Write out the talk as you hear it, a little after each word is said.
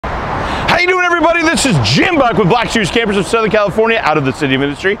you doing, everybody? This is Jim Buck with Black Shoes Campers of Southern California, out of the City of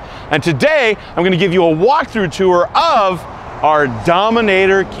Industry. And today, I'm going to give you a walkthrough tour of our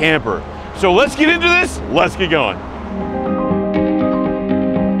Dominator camper. So let's get into this. Let's get going.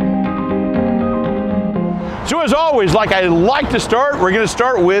 So as always, like I like to start, we're going to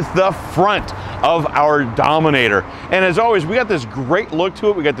start with the front of our Dominator. And as always, we got this great look to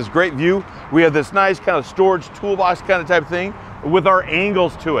it. We got this great view. We have this nice kind of storage toolbox kind of type thing with our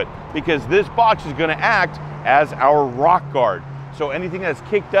angles to it, because this box is going to act as our rock guard. So anything that's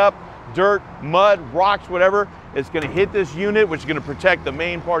kicked up, dirt, mud, rocks, whatever, it's going to hit this unit, which is going to protect the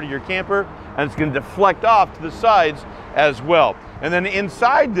main part of your camper, and it's going to deflect off to the sides as well. And then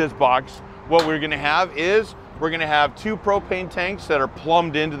inside this box, what we're going to have is we're going to have 2 propane tanks that are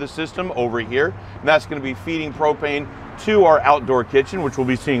plumbed into the system over here, and that's going to be feeding propane to our outdoor kitchen, which we'll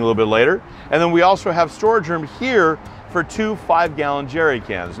be seeing a little bit later. And then we also have storage room here for 2 5-gallon jerry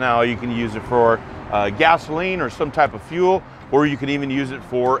cans. Now you can use it for gasoline or some type of fuel, or you can even use it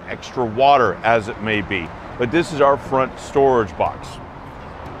for extra water as it may be. But this is our front storage box.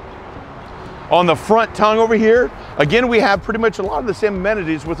 On the front tongue over here, again, we have pretty much a lot of the same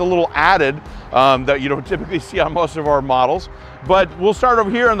amenities with a little added that you don't typically see on most of our models. But we'll start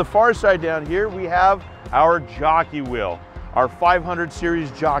over here on the far side down here. We have our jockey wheel, our 500 series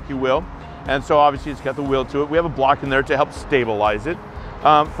jockey wheel. And so obviously it's got the wheel to it. We have a block in there to help stabilize it.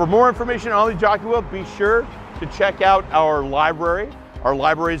 For more information on the jockey wheel, be sure to check out our library. Our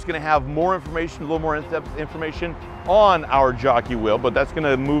library is going to have more information, a little more in-depth information on our jockey wheel, but that's going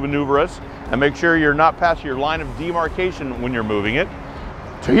to maneuver us and make sure you're not past your line of demarcation when you're moving it.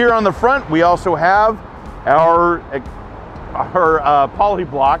 So here on the front, we also have our poly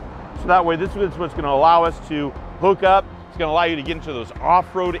block. So that way, this is what's going to allow us to hook up. It's going to allow you to get into those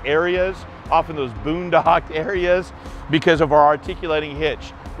off-road areas, often those boondock areas, because of our articulating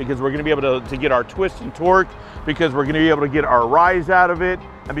hitch, because we're going to be able to get our twist and torque, because we're going to be able to get our rise out of it,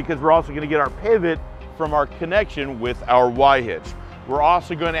 and because we're also going to get our pivot from our connection with our Y-hitch. We're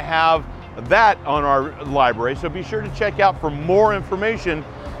also going to have that on our library, so be sure to check out for more information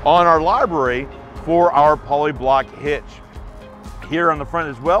on our library for our poly block hitch. Here on the front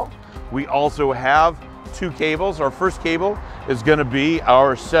as well, we also have 2 cables. Our first cable is going to be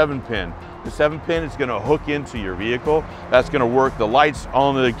our 7-pin. The 7-pin is going to hook into your vehicle. That's going to work the lights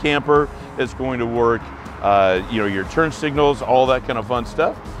on the camper. It's going to work your turn signals, all that kind of fun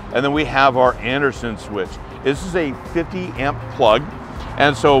stuff. And then we have our Anderson switch. This is a 50 amp plug.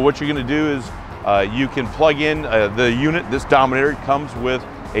 And so what you're going to do is you can plug in the unit. This Dominator comes with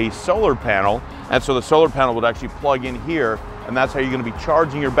a solar panel. And so the solar panel would actually plug in here, and that's how you're going to be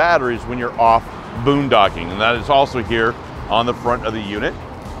charging your batteries when you're off boondocking. And that is also here on the front of the unit.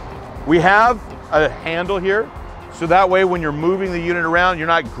 We have a handle here, so that way when you're moving the unit around, you're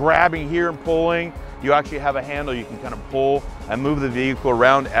not grabbing here and pulling. You actually have a handle you can kind of pull and move the vehicle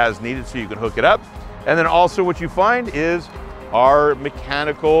around as needed, so you can hook it up. And then also what you find is our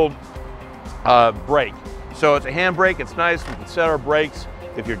mechanical brake. So it's a hand brake. It's nice. We can set our brakes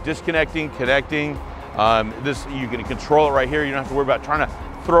if you're disconnecting, connecting. You can control it right here. You don't have to worry about trying to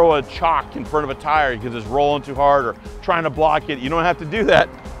throw a chalk in front of a tire because it's rolling too hard, or trying to block it. You don't have to do that.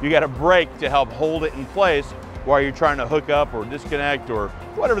 You got a brake to help hold it in place while you're trying to hook up or disconnect or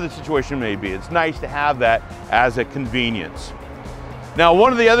whatever the situation may be. It's nice to have that as a convenience. Now,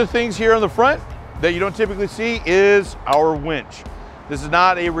 one of the other things here on the front that you don't typically see is our winch. This is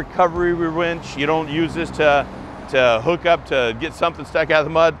not a recovery winch. You don't use this to hook up to get something stuck out of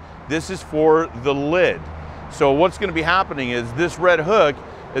the mud. This is for the lid. So what's going to be happening is this red hook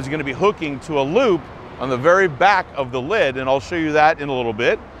is going to be hooking to a loop on the very back of the lid, and I'll show you that in a little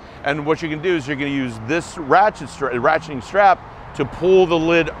bit. And what you can do is you're going to use this ratcheting strap to pull the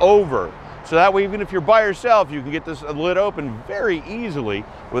lid over. So that way, even if you're by yourself, you can get this lid open very easily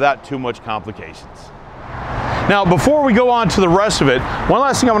without too much complications. Now, before we go on to the rest of it, one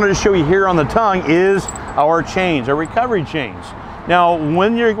last thing I wanted to show you here on the tongue is our chains, our recovery chains. Now,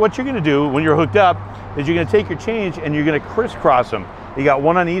 what you're going to do when you're hooked up is you're going to take your chains and you're going to crisscross them. You got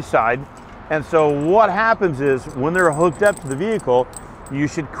one on each side. And so what happens is when they're hooked up to the vehicle, you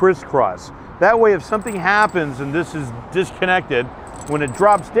should crisscross. That way, if something happens and this is disconnected, when it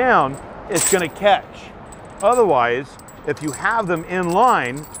drops down, it's going to catch. Otherwise, if you have them in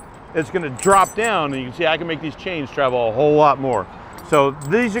line, it's going to drop down, and you can see I can make these chains travel a whole lot more. So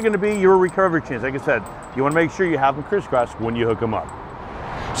these are going to be your recovery chains. Like I said, you want to make sure you have them crisscrossed when you hook them up.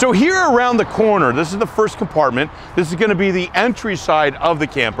 So here around the corner, this is the first compartment. This is going to be the entry side of the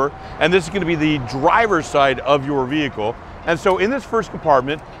camper, and this is going to be the driver's side of your vehicle. And so in this first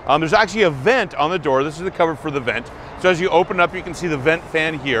compartment, there's actually a vent on the door. This is the cover for the vent. So as you open up, you can see the vent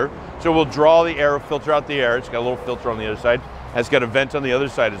fan here. So we'll draw the air, filter out the air. It's got a little filter on the other side. And it's got a vent on the other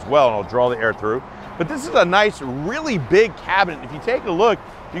side as well, and it'll draw the air through. But this is a nice, really big cabinet. If you take a look,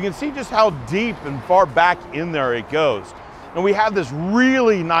 you can see just how deep and far back in there it goes. And we have this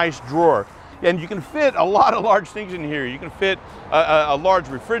really nice drawer. And you can fit a lot of large things in here. You can fit a large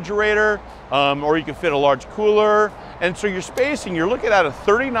refrigerator, or you can fit a large cooler. And so your spacing, you're looking at a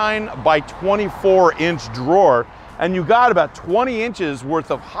 39 by 24 inch drawer, and you got about 20 inches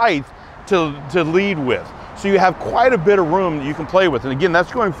worth of height to lead with. So you have quite a bit of room that you can play with. And again,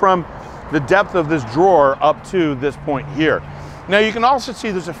 that's going from the depth of this drawer up to this point here. Now you can also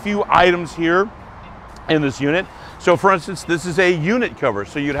see there's a few items here in this unit. So for instance, this is a unit cover.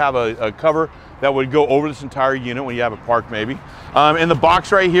 So you'd have a cover that would go over this entire unit when you have it parked maybe. In the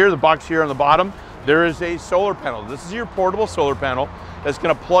box right here, the box here on the bottom, there is a solar panel. This is your portable solar panel that's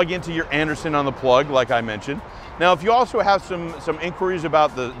gonna plug into your Anderson on the plug, like I mentioned. Now, if you also have some inquiries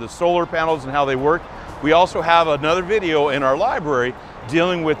about the solar panels and how they work, we also have another video in our library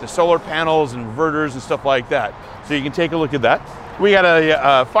dealing with the solar panels, inverters, and stuff like that. So you can take a look at that. We got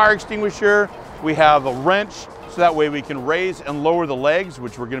a fire extinguisher. We have a wrench, so that way we can raise and lower the legs,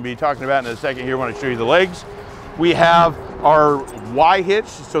 which we're gonna be talking about in a second here when I show you the legs. We have our Y hitch,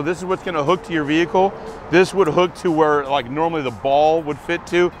 so this is what's gonna hook to your vehicle. This would hook to where like normally the ball would fit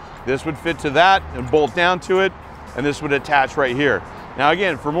to. This would fit to that and bolt down to it, and this would attach right here. Now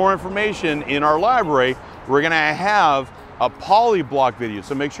again, for more information in our library, we're gonna have a polyblock video,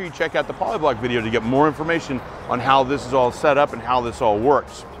 so make sure you check out the polyblock video to get more information on how this is all set up and how this all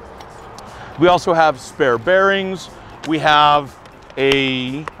works. We also have spare bearings. We have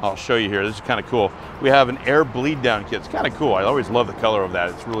I'll show you here, this is kind of cool. We have an air bleed down kit. It's kind of cool. I always love the color of that.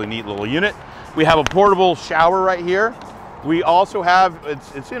 It's a really neat little unit. We have a portable shower right here. We also have,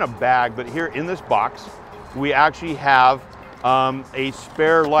 it's in a bag, but here in this box, we actually have a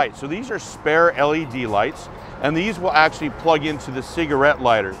spare light. So these are spare LED lights, and these will actually plug into the cigarette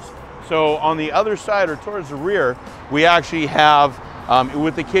lighters. So on the other side or towards the rear, we actually have,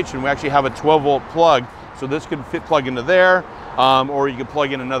 with the kitchen, we actually have a 12-volt plug. So this could plug into there, or you could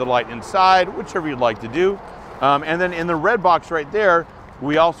plug in another light inside, whichever you'd like to do. And then in the red box right there,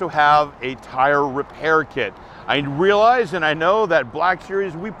 we also have a tire repair kit. I realize and I know that Black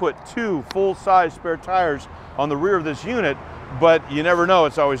Series, we put 2 full-size spare tires on the rear of this unit, but you never know.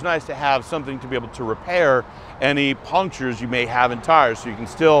 It's always nice to have something to be able to repair any punctures you may have in tires, so you can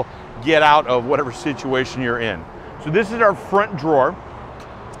still get out of whatever situation you're in. So this is our front drawer.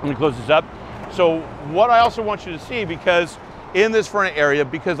 Let me close this up. So what I also want you to see, because in this front area,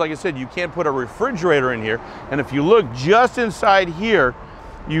 because like I said, you can't put a refrigerator in here, and if you look just inside here,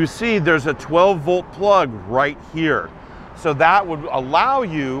 you see there's a 12-volt plug right here. So that would allow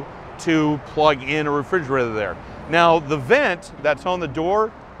you to plug in a refrigerator there. Now, the vent that's on the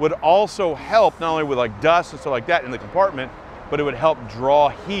door would also help, not only with like dust and stuff like that in the compartment, but it would help draw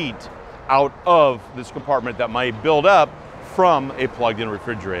heat out of this compartment that might build up from a plugged-in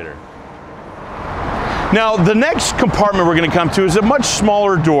refrigerator. Now, the next compartment we're gonna come to is a much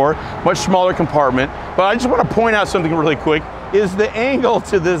smaller door, much smaller compartment, but I just wanna point out something really quick, is the angle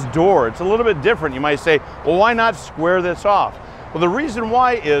to this door. It's a little bit different. You might say, well, why not square this off? Well, the reason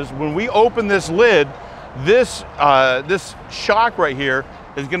why is when we open this lid, this shock right here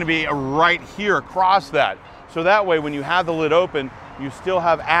is gonna be right here across that. So that way, when you have the lid open, you still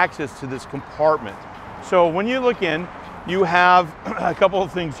have access to this compartment. So when you look in, you have a couple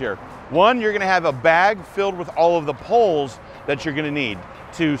of things here. One, you're gonna have a bag filled with all of the poles that you're gonna need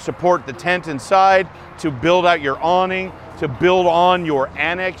to support the tent inside, to build out your awning, to build on your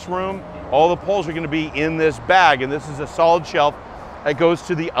annex room. All the poles are gonna be in this bag, and this is a solid shelf that goes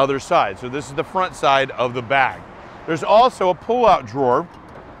to the other side. So this is the front side of the bag. There's also a pull-out drawer.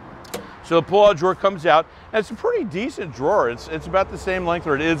 So the pull-out drawer comes out, and it's a pretty decent drawer. It's about the same length,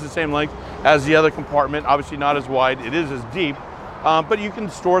 or it is the same length as the other compartment. Obviously not as wide, it is as deep. But you can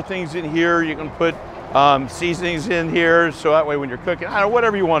store things in here. You can put seasonings in here, so that way when you're cooking, I don't know,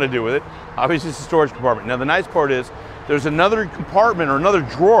 whatever you want to do with it. Obviously it's a storage compartment. Now the nice part is there's another compartment or another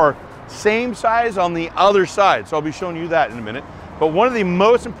drawer, same size on the other side. So I'll be showing you that in a minute. But one of the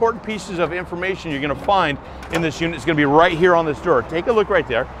most important pieces of information you're gonna find in this unit is gonna be right here on this drawer. Take a look right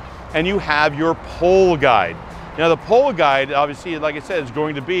there, and you have your pole guide. Now the pole guide, obviously, like I said, is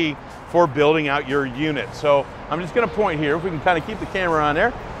going to be for building out your unit. So I'm just gonna point here, if we can kind of keep the camera on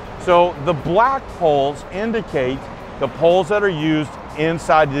there. So the black poles indicate the poles that are used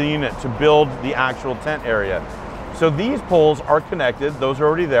inside the unit to build the actual tent area. So these poles are connected, those are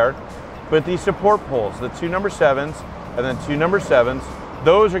already there, but these support poles, the 2 number 7s and then 2 number 7s,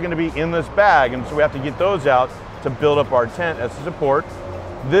 those are gonna be in this bag, and so we have to get those out to build up our tent as a support.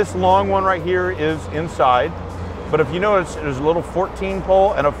 This long one right here is inside, but if you notice, there's a little 14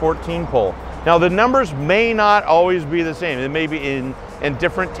 pole and a 14 pole. Now the numbers may not always be the same. It may be in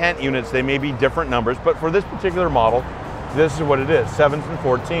different tent units, they may be different numbers, but for this particular model, this is what it is, 7s and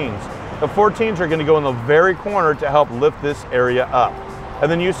 14s. The 14s are gonna go in the very corner to help lift this area up.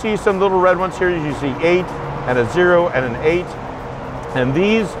 And then you see some little red ones here. You see 8 and a 0 and an 8. And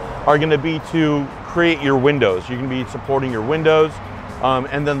these are gonna be to create your windows. You're gonna be supporting your windows.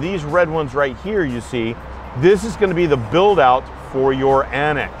 And then these red ones right here, you see, this is gonna be the build out for your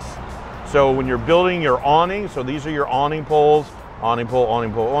annex. So when you're building your awning, so these are your awning poles, awning pole,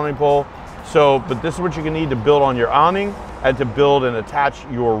 awning pole, awning pole. So, but this is what you're gonna need to build on your awning and to build and attach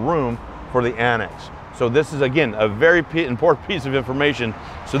your room for the annex. So this is, again, a very important piece of information.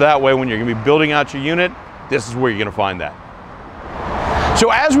 So that way, when you're gonna be building out your unit, this is where you're gonna find that. So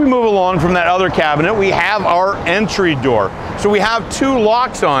as we move along from that other cabinet, we have our entry door. So we have 2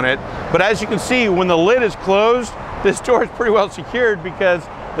 locks on it, but as you can see, when the lid is closed, this door is pretty well secured because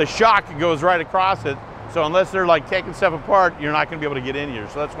the shock goes right across it. So unless they're like taking stuff apart, you're not gonna be able to get in here.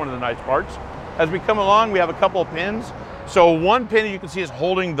 So that's one of the nice parts. As we come along, we have a couple of pins. So one pin you can see is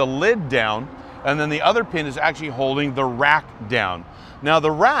holding the lid down, and then the other pin is actually holding the rack down. Now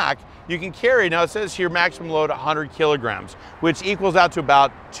the rack, you can carry, now it says here maximum load 100 kilograms, which equals out to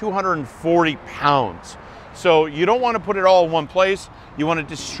about 240 pounds. So you don't want to put it all in one place. You want to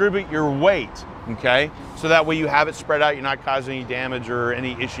distribute your weight, okay? So that way you have it spread out, you're not causing any damage or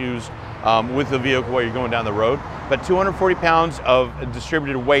any issues with the vehicle while you're going down the road. But 240 pounds of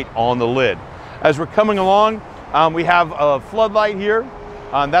distributed weight on the lid. As we're coming along, we have a floodlight here.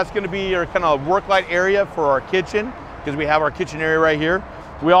 That's going to be your kind of work light area for our kitchen, because we have our kitchen area right here.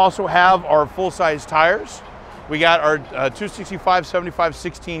 We also have our full-size tires. We got our 265, 75,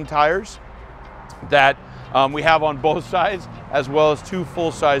 16 tires that we have on both sides, as well as 2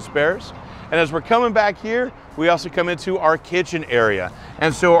 full-size spares. And as we're coming back here, we also come into our kitchen area.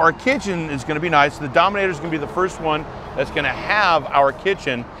 And so our kitchen is gonna be nice. The Dominator is gonna be the first one that's gonna have our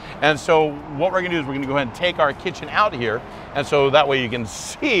kitchen. And so what we're gonna do is we're gonna go ahead and take our kitchen out here. And so that way you can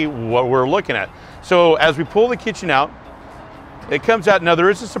see what we're looking at. So as we pull the kitchen out, it comes out. Now there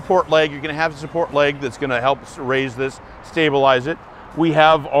is a support leg. You're gonna have a support leg that's gonna help raise this, stabilize it. We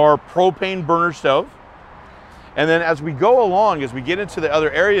have our propane burner stove. And then as we go along, as we get into the other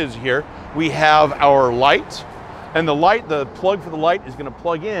areas here, we have our light. And the light, the plug for the light is gonna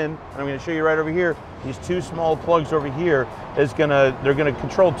plug in, and I'm gonna show you right over here, these 2 small plugs over here they're gonna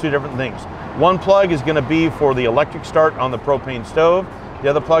control 2 different things. One plug is gonna be for the electric start on the propane stove. The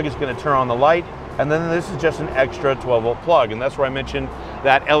other plug is gonna turn on the light. And then this is just an extra 12-volt plug. And that's where I mentioned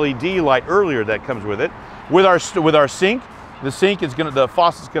that LED light earlier that comes with it. With our sink, the sink is the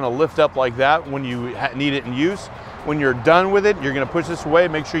faucet's gonna lift up like that when you need it in use. When you're done with it, you're gonna push this away.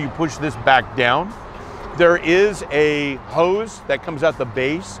 Make sure you push this back down. There is a hose that comes out the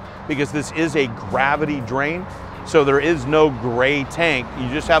base because this is a gravity drain. So there is no gray tank. You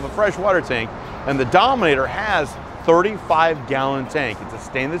just have a fresh water tank. And the Dominator has 35-gallon tank. It's a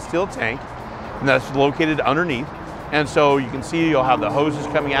stainless steel tank, and that's located underneath. And so you can see you'll have the hoses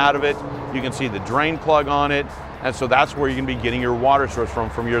coming out of it. You can see the drain plug on it. And so that's where you're gonna be getting your water source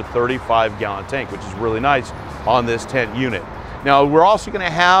from your 35-gallon tank, which is really nice on this tent unit. Now we're also gonna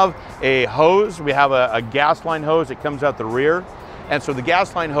have a hose. We have a gas line hose that comes out the rear. And so the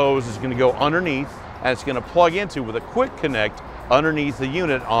gas line hose is gonna go underneath, and it's gonna plug into with a quick connect underneath the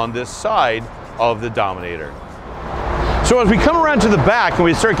unit on this side of the Dominator. So as we come around to the back and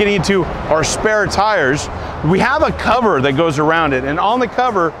we start getting into our spare tires, we have a cover that goes around it, and on the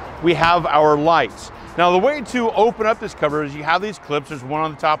cover we have our lights. Now the way to open up this cover is you have these clips. There's one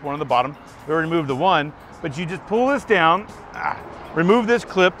on the top, one on the bottom. We already removed the one, but you just pull this down, remove this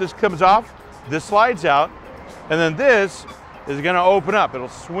clip, this comes off, this slides out, and then this is gonna open up. It'll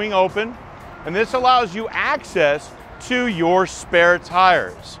swing open, and this allows you access to your spare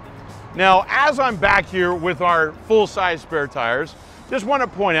tires. Now, as I'm back here with our full-size spare tires, just want to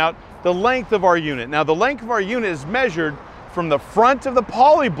point out the length of our unit. Now, the length of our unit is measured from the front of the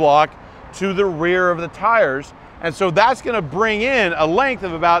poly block to the rear of the tires. And so that's going to bring in a length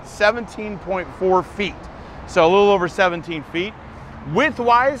of about 17.4 feet. So a little over 17 feet.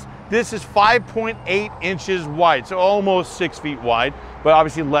 Width-wise, this is 5.8 inches wide, so almost 6 feet wide, but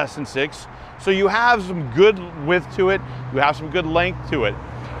obviously less than 6. So you have some good width to it. You have some good length to it.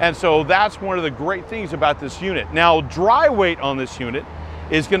 And so that's one of the great things about this unit. Now, dry weight on this unit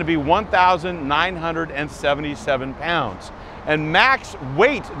is going to be 1,977 pounds. And max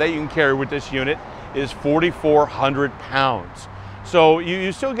weight that you can carry with this unit is 4,400 pounds. So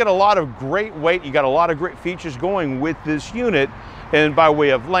you still get a lot of great weight. You got a lot of great features going with this unit. and by way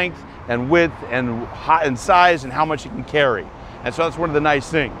of length and width and height and size and how much it can carry. And so that's one of the nice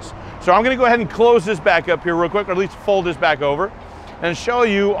things. So I'm gonna go ahead and close this back up here real quick, or at least fold this back over and show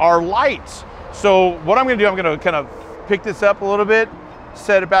you our lights. So what I'm gonna do, I'm gonna kind of pick this up a little bit,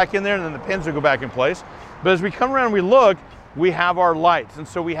 set it back in there, and then the pins will go back in place. But as we come around and we look, we have our lights. And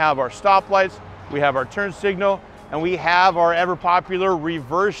so we have our stop lights, we have our turn signal, and we have our ever popular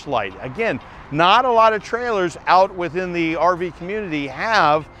reverse light. Again, not a lot of trailers out within the RV community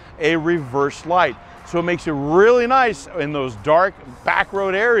have a reverse light. So it makes it really nice in those dark back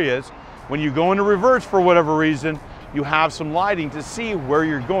road areas. When you go into reverse for whatever reason, you have some lighting to see where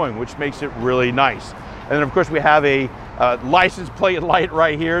you're going, which makes it really nice. And then of course we have a license plate light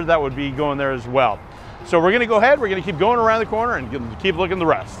right here that would be going there as well. So we're gonna go ahead, we're gonna keep going around the corner and keep looking at the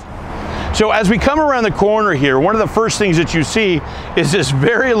rest. So as we come around the corner here, one of the first things that you see is this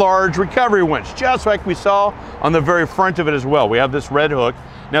very large recovery winch, just like we saw on the very front of it as well. We have this red hook.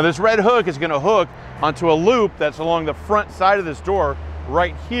 Now this red hook is gonna hook onto a loop that's along the front side of this door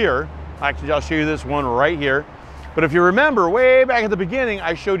right here. Actually, I'll show you this one right here. But if you remember, way back at the beginning,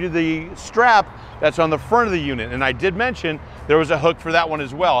 I showed you the strap that's on the front of the unit. And I did mention there was a hook for that one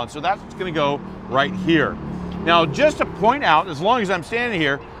as well. And so that's what's gonna go right here. Now, just to point out, as long as I'm standing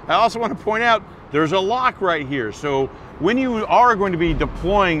here, I also want to point out there's a lock right here. So when you are going to be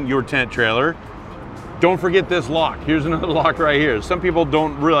deploying your tent trailer, don't forget this lock. Here's another lock right here. Some people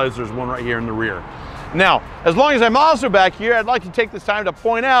don't realize there's one right here in the rear. Now, as long as I'm also back here, I'd like to take this time to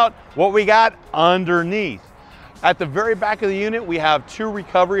point out what we got underneath. At the very back of the unit, we have two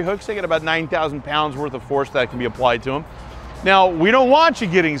recovery hooks. They get about 9,000 pounds worth of force that can be applied to them. Now, we don't want you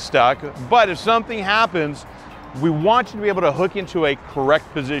getting stuck, but if something happens, we want you to be able to hook into a correct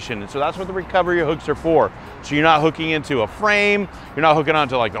position. And so that's what the recovery hooks are for. So you're not hooking into a frame, you're not hooking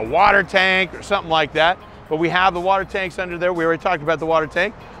onto like the water tank or something like that. But we have the water tanks under there. We already talked about the water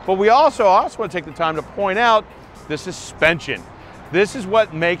tank. But we also want to take the time to point out the suspension. This is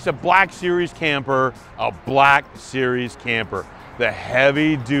what makes a Black Series camper a Black Series camper. The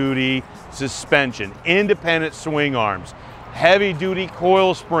heavy duty suspension, independent swing arms, heavy duty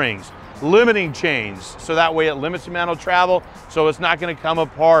coil springs, limiting chains, so that way it limits the amount of travel, so it's not going to come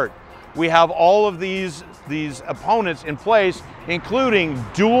apart. We have all of these opponents in place, including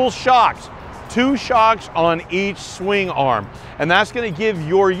dual shocks, 2 shocks on each swing arm, and that's going to give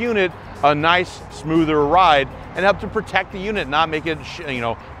your unit a nice, smoother ride and help to protect the unit, not make it,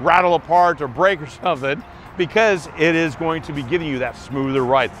 rattle apart or break or something, because it is going to be giving you that smoother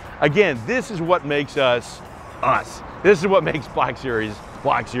ride. Again, this is what makes us us. This is what makes Black Series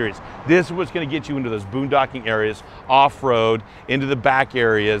Black Series. This is what's going to get you into those boondocking areas, off-road, into the back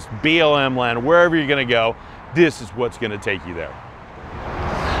areas, BLM land, wherever you're going to go. This is what's going to take you there.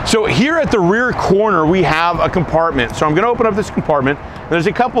 So here at the rear corner, we have a compartment. So I'm going to open up this compartment. And there's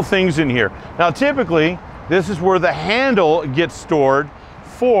a couple things in here. Now, typically, this is where the handle gets stored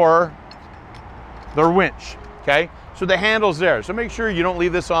for the winch, okay? So the handle's there. So make sure you don't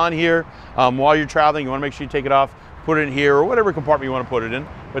leave this on here while you're traveling. You want to make sure you take it off, put it in here, or whatever compartment you want to put it in.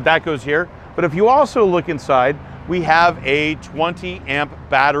 But that goes here. But if you also look inside, we have a 20 amp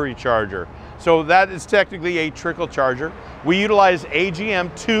battery charger. So that is technically a trickle charger. We utilize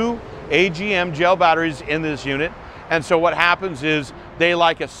AGM, 2 AGM gel batteries in this unit. And so what happens is they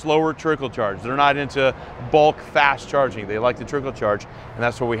like a slower trickle charge. They're not into bulk fast charging. They like the trickle charge, and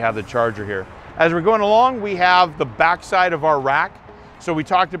that's why we have the charger here. As we're going along, we have the backside of our rack. So we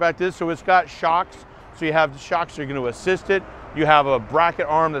talked about this. So it's got shocks. So you have the shocks that are going to assist it. You have a bracket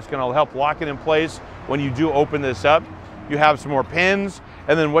arm that's going to help lock it in place when you do open this up. You have some more pins.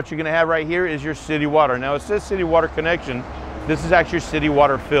 And then what you're going to have right here is your city water. Now it says city water connection. This is actually city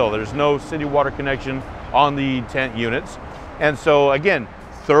water fill. There's no city water connection on the tent units. And so again,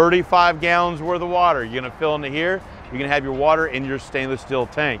 35 gallons worth of water. You're going to fill into here. You're going to have your water in your stainless steel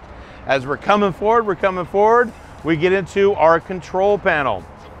tank. As we're coming forward, we get into our control panel.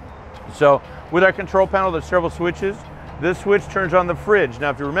 So with our control panel, there's several switches. This switch turns on the fridge. Now,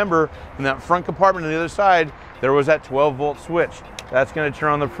 if you remember, in that front compartment on the other side, there was that 12-volt switch. That's going to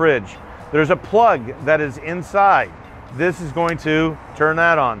turn on the fridge. There's a plug that is inside. This is going to turn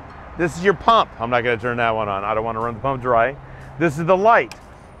that on. This is your pump. I'm not going to turn that one on. I don't want to run the pump dry. This is the light.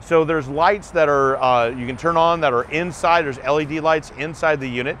 So there's lights that are you can turn on that are inside. There's LED lights inside the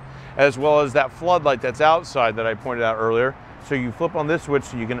unit, as well as that floodlight that's outside that I pointed out earlier. So you flip on this switch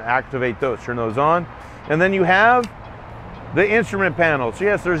so you can activate those, turn those on. And then you have the instrument panel. So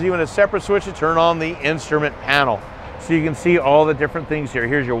yes, there's even a separate switch to turn on the instrument panel. So you can see all the different things here.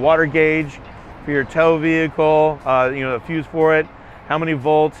 Here's your water gauge for your tow vehicle, the fuse for it, how many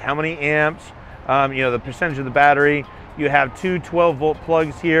volts, how many amps, the percentage of the battery. You have two 12-volt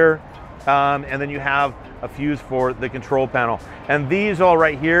plugs here, and then you have a fuse for the control panel. And these all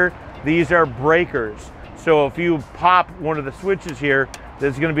right here, these are breakers. So if you pop one of the switches here,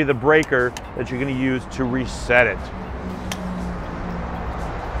 this is going to be the breaker that you're going to use to reset it.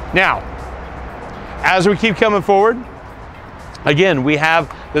 Now, as we keep coming forward, again, we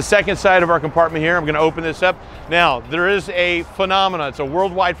have the second side of our compartment here. I'm going to open this up. Now, there is a phenomena. It's a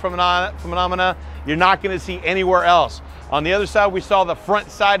worldwide phenomena you're not going to see anywhere else. On the other side, we saw the front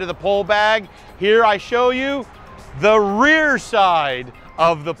side of the pole bag. Here I show you the rear side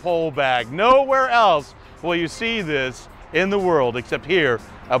of the pole bag. Nowhere else will you see this in the world except here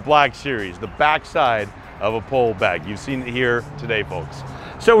at Black Series, the back side of a pole bag. You've seen it here today, folks.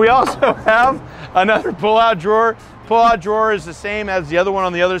 So we also have another pull-out drawer. Pull-out drawer is the same as the other one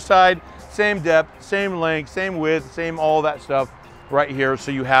on the other side. Same depth, same length, same width, same all that stuff right here.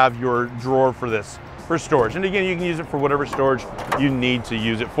 So you have your drawer for this, for storage. And again, you can use it for whatever storage you need to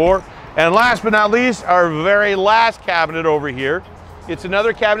use it for. And last but not least, our very last cabinet over here. It's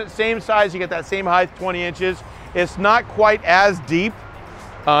another cabinet, same size. You get that same height, 20 inches. It's not quite as deep.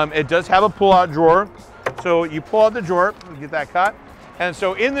 It does have a pull-out drawer. So you pull out the drawer, get that cut. And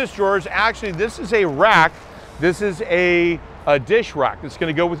so in this drawer is actually, this is a rack. This is a dish rack that's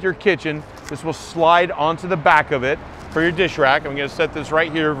going to go with your kitchen. This will slide onto the back of it for your dish rack. I'm going to set this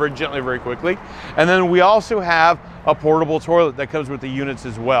right here very gently, very quickly. And then we also have a portable toilet that comes with the units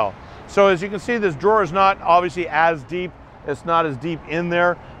as well. So as you can see, this drawer is not obviously as deep. It's not as deep in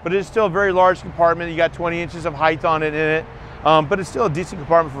there, but it's still a very large compartment. You got 20 inches of height on it in it. But it's still a decent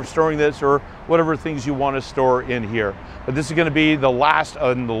compartment for storing this or whatever things you want to store in here. But this is going to be the last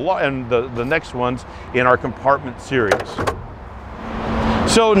and the next ones in our compartment series.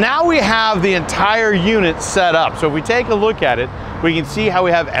 So now we have the entire unit set up. So if we take a look at it, we can see how we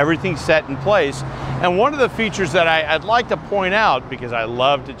have everything set in place. And one of the features that I'd like to point out, because I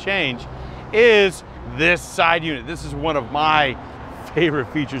love to change, is this side unit. This is one of my favorite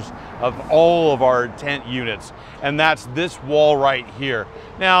features of all of our tent units, and that's this wall right here.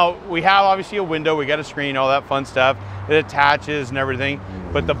 Now, we have obviously a window, we got a screen, all that fun stuff. It attaches and everything,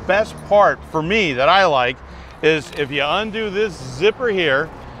 but the best part for me that I like is if you undo this zipper here,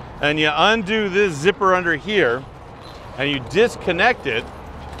 and you undo this zipper under here, and you disconnect it,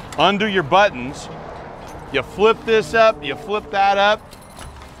 undo your buttons, you flip this up, you flip that up,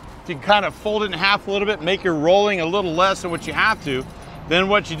 you can kind of fold it in half a little bit, make your rolling a little less than what you have to. Then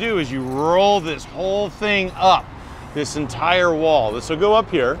what you do is you roll this whole thing up, this entire wall. This will go up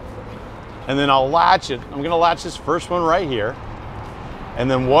here, and then I'll latch it. I'm gonna latch this first one right here. And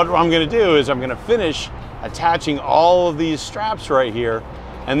then what I'm gonna do is I'm gonna finish attaching all of these straps right here,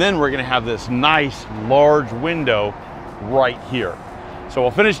 and then we're gonna have this nice large window right here. So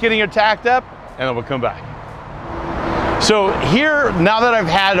we'll finish getting it tacked up, and then we'll come back. So here, now that I've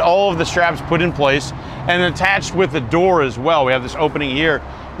had all of the straps put in place and attached with the door as well, we have this opening here,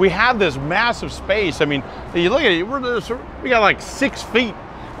 we have this massive space. I mean, you look at it, we got like 6 feet,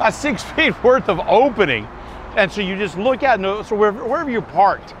 about 6 feet worth of opening. And so you just look at it, so wherever you're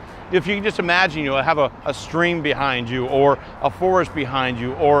parked, if you can just imagine, you'll have a stream behind you, or a forest behind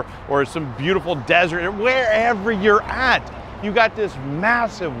you, or some beautiful desert, wherever you're at. You got this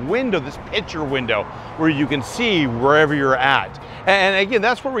massive window, this picture window, where you can see wherever you're at. And again,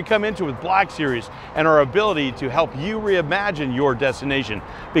 that's where we come into with Black Series and our ability to help you reimagine your destination,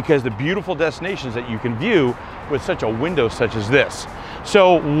 because the beautiful destinations that you can view with such a window such as this.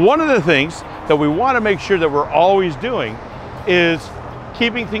 So one of the things that we want to make sure that we're always doing is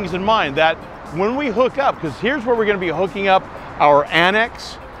keeping things in mind that when we hook up, because here's where we're going to be hooking up our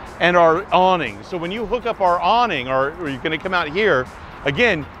annex and our awning. So when you hook up our awning, or you're going to come out here,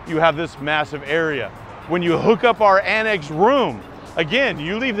 again, you have this massive area. When you hook up our annex room, again,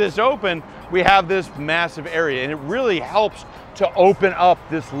 you leave this open, we have this massive area, and it really helps to open up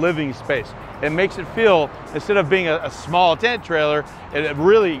this living space. It makes it feel, instead of being a small tent trailer,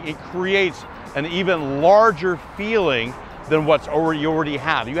 it creates an even larger feeling than what's you already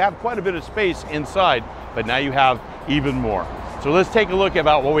have. You have quite a bit of space inside, but now you have even more. So let's take a look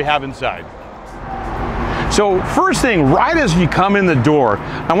about what we have inside. So first thing, right as you come in the door,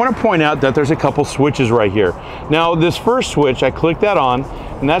 I want to point out that there's a couple switches right here. Now this first switch, I click that on,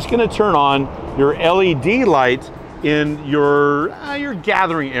 and that's going to turn on your LED light in your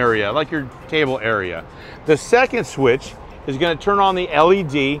gathering area, like your table area. The second switch is going to turn on the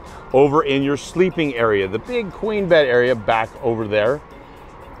LED over in your sleeping area, the big queen bed area back over there.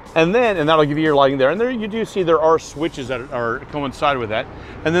 And that'll give you your lighting there. And there you do see there are switches that are coincide with that.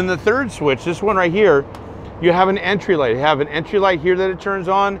 And then the third switch, this one right here, you have an entry light. You have an entry light here that it turns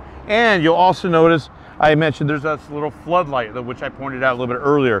on, and you'll also notice I mentioned there's this little floodlight, which I pointed out a little bit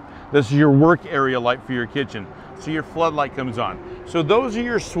earlier. This is your work area light for your kitchen. So your floodlight comes on. So those are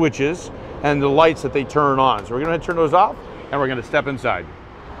your switches and the lights that they turn on. So we're gonna turn those off and we're gonna step inside.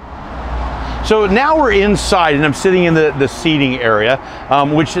 So now we're inside and I'm sitting in the seating area,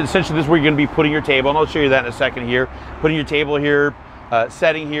 which essentially this is where you're gonna be putting your table, and I'll show you that in a second here. Putting your table here,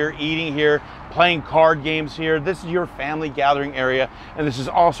 setting here, eating here, playing card games here. This is your family gathering area, and this is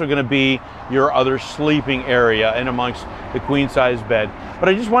also gonna be your other sleeping area and amongst the queen size bed. But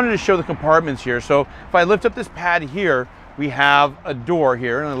I just wanted to show the compartments here. So if I lift up this pad here, we have a door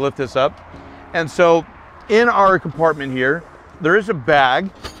here, and I lift this up. And so in our compartment here, there is a bag,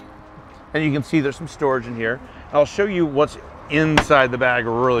 and you can see there's some storage in here. And I'll show you what's inside the bag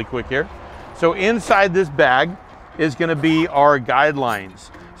really quick here. So inside this bag is gonna be our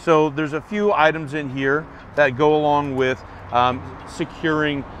guidelines. So there's a few items in here that go along with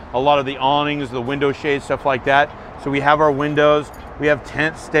securing a lot of the awnings, the window shades, stuff like that. So we have our windows, we have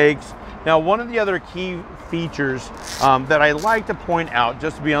tent stakes. Now, one of the other key features that I like to point out,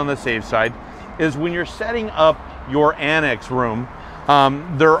 just to be on the safe side, is when you're setting up your annex room,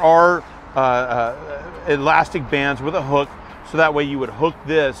 there are elastic bands with a hook, so that way you would hook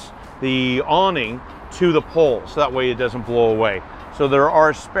the awning to the pole, so that way it doesn't blow away. So there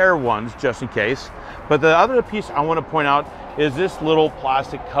are spare ones just in case. But the other piece I want to point out is this little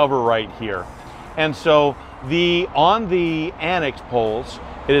plastic cover right here. And so on the annex poles,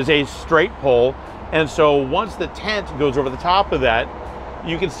 it is a straight pole. And so once the tent goes over the top of that,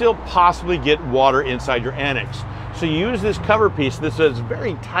 you can still possibly get water inside your annex. So you use this cover piece, this is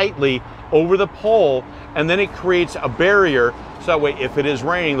very tightly over the pole, and then it creates a barrier, so that way if it is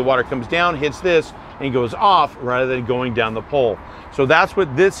raining, the water comes down, hits this, and goes off rather than going down the pole. So that's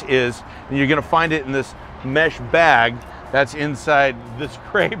what this is, and you're gonna find it in this mesh bag that's inside this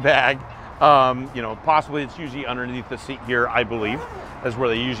gray bag. You know, possibly it's usually underneath the seat here, I believe. That's where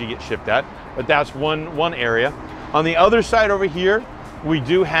they usually get shipped at, but that's one area. On the other side over here, we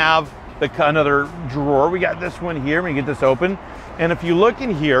do have another drawer. We got this one here. We get this open, and if you look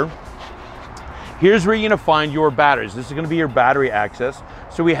in here, here's where you're gonna find your batteries. This is gonna be your battery access.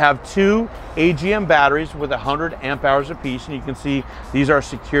 So we have two AGM batteries with 100 amp hours apiece, and you can see these are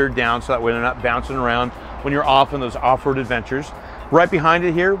secured down so that way they're not bouncing around when you're off on those off-road adventures. Right behind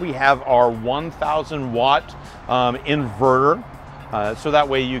it here, we have our 1,000 watt inverter. So that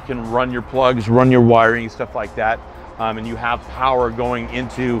way you can run your plugs, run your wiring, stuff like that. And you have power going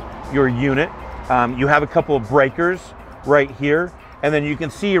into your unit. You have a couple of breakers right here. And then you can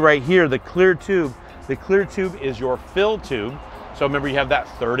see right here, the clear tube. The clear tube is your fill tube. So remember, you have that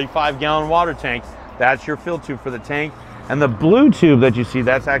 35-gallon water tank. That's your fill tube for the tank. And the blue tube that you see,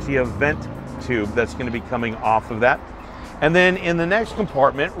 that's actually a vent tube that's gonna be coming off of that. And then in the next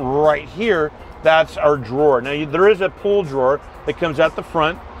compartment right here, that's our drawer. Now there is a pull drawer that comes out the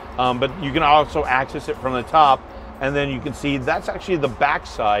front, but you can also access it from the top. And then you can see that's actually the back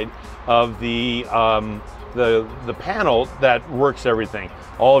side of the panel that works everything.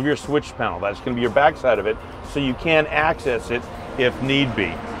 All of your switch panel, that's gonna be your back side of it, so you can access it if need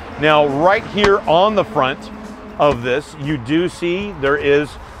be. Now, right here on the front of this, you do see there is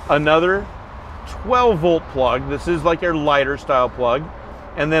another 12-volt plug. This is like your lighter style plug.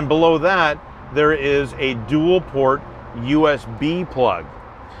 And then below that, there is a dual port USB plug.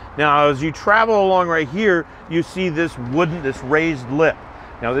 Now, as you travel along right here, you see this raised lip.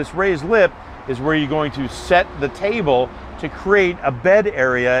 Now, this raised lip is where you're going to set the table to create a bed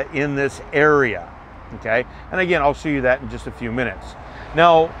area in this area, okay? And again, I'll show you that in just a few minutes.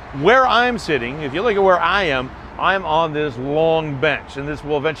 Now, where I'm sitting, if you look at where I'm on this long bench, and this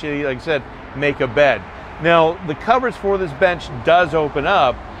will eventually, like I said, make a bed. Now, the covers for this bench does open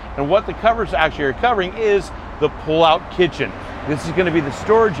up, and what the covers actually are covering is the pull-out kitchen. This is gonna be the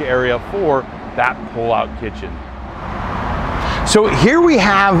storage area for that pull-out kitchen. So here we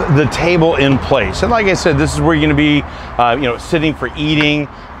have the table in place. And like I said, this is where you're gonna be sitting for eating,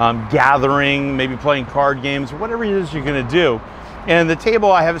 gathering, maybe playing card games, whatever it is you're gonna do. And the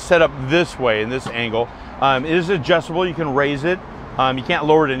table I have it set up this way, in this angle. It is adjustable, you can raise it. You can't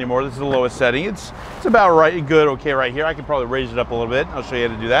lower it anymore, this is the lowest setting. It's about right, good, okay right here. I can probably raise it up a little bit. I'll show you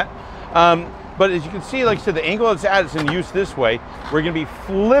how to do that. But as you can see, like I said, the angle it's at is in use this way. We're gonna be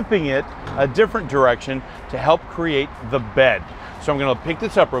flipping it a different direction to help create the bed. So I'm gonna pick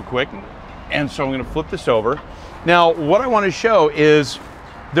this up real quick, and so I'm gonna flip this over. Now, what I wanna show is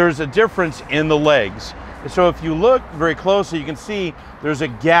there's a difference in the legs. So if you look very closely, you can see there's a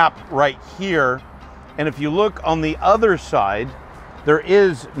gap right here. And if you look on the other side, there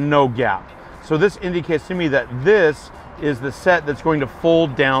is no gap. So this indicates to me that this is the set that's going to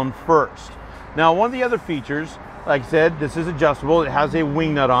fold down first. Now, one of the other features, like I said, this is adjustable. It has a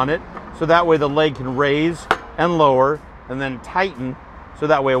wing nut on it, so that way the leg can raise and lower and then tighten, so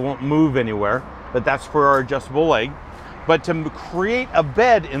that way it won't move anywhere. But that's for our adjustable leg. But to create a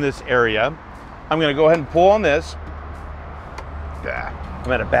bed in this area, I'm gonna go ahead and pull on this.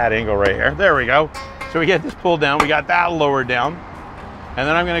 I'm at a bad angle right here. There we go. So we get this pulled down. We got that lowered down. And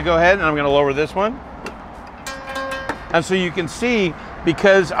then I'm gonna go ahead and I'm gonna lower this one. And so you can see,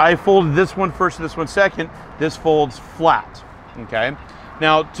 because I folded this one first and this one second, this folds flat, okay?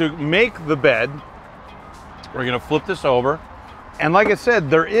 Now, to make the bed, we're gonna flip this over. And like I said,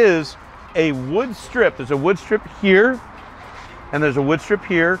 there is a wood strip. There's a wood strip here, and there's a wood strip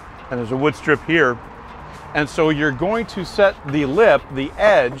here, and there's a wood strip here. And so you're going to set the lip, the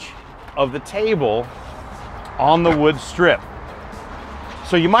edge of the table on the wood strip.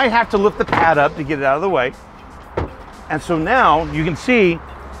 So you might have to lift the pad up to get it out of the way. And so now you can see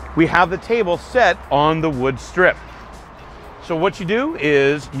we have the table set on the wood strip. So what you do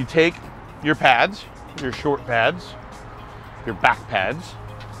is you take your pads, your short pads, your back pads,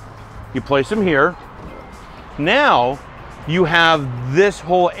 you place them here. Now you have this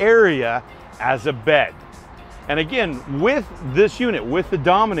whole area as a bed. And again, with this unit, with the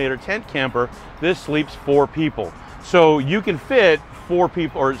Dominator Tent Camper, this sleeps 4 people. So you can fit 4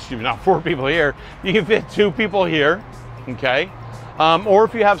 people, or excuse me, not 4 people here, you can fit 2 people here, okay? Or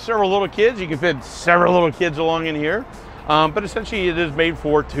if you have several little kids, you can fit several little kids along in here. But essentially it is made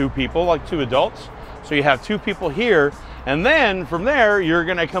for 2 people, like 2 adults. So you have 2 people here, and then from there, you're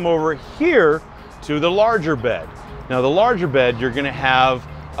gonna come over here to the larger bed. Now the larger bed, you're gonna have,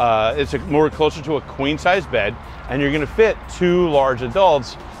 it's more closer to a queen size bed, and you're gonna fit 2 large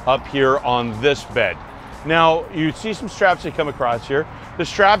adults up here on this bed. Now you see some straps that come across here. The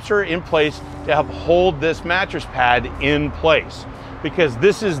straps are in place to help hold this mattress pad in place, because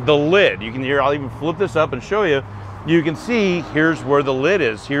this is the lid. You can hear, I'll even flip this up and show you. You can see here's where the lid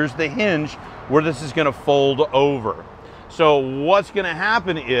is. Here's the hinge where this is gonna fold over. So what's gonna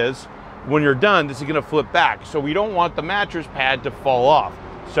happen is when you're done, this is gonna flip back. So we don't want the mattress pad to fall off.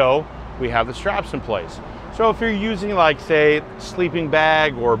 So we have the straps in place. So if you're using, like, say, sleeping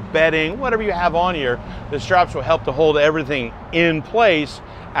bag or bedding, whatever you have on here, the straps will help to hold everything in place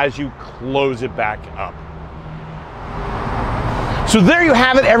as you close it back up. So there you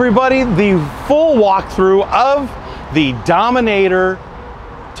have it, everybody, the full walkthrough of the Dominator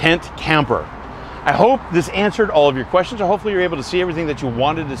Tent Camper. I hope this answered all of your questions, or hopefully you're able to see everything that you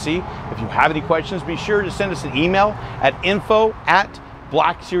wanted to see. If you have any questions, be sure to send us an email at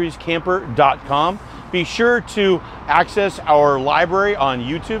info@blackseriescamper.com. Be sure to access our library on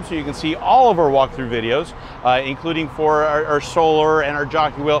YouTube so you can see all of our walkthrough videos, including for our solar and our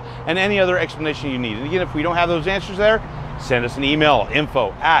jockey wheel and any other explanation you need. And again, if we don't have those answers there, send us an email,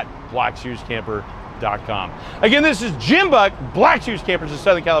 info@blackseriescamper.com. Again, this is Jim Buck, Black Series Campers in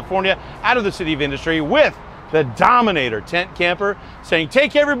Southern California, out of the City of Industry, with the Dominator Tent Camper, saying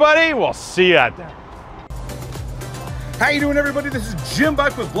take care, everybody. We'll see you out there. How you doing, everybody? This is Jim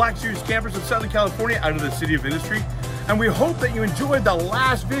Buck with Black Series Campers in Southern California, out of the City of Industry. And we hope that you enjoyed the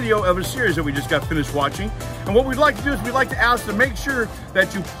last video of a series that we just got finished watching. And what we'd like to do is we'd like to ask to make sure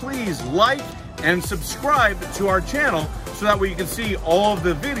that you please like and subscribe to our channel, so that way you can see all of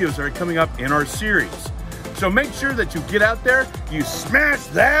the videos that are coming up in our series. So make sure that you get out there, you smash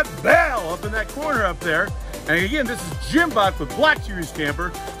that bell up in that corner up there. And again, this is Jim Buck with Black Series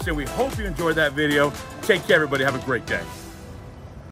Camper. So we hope you enjoyed that video. Take care, everybody. Have a great day.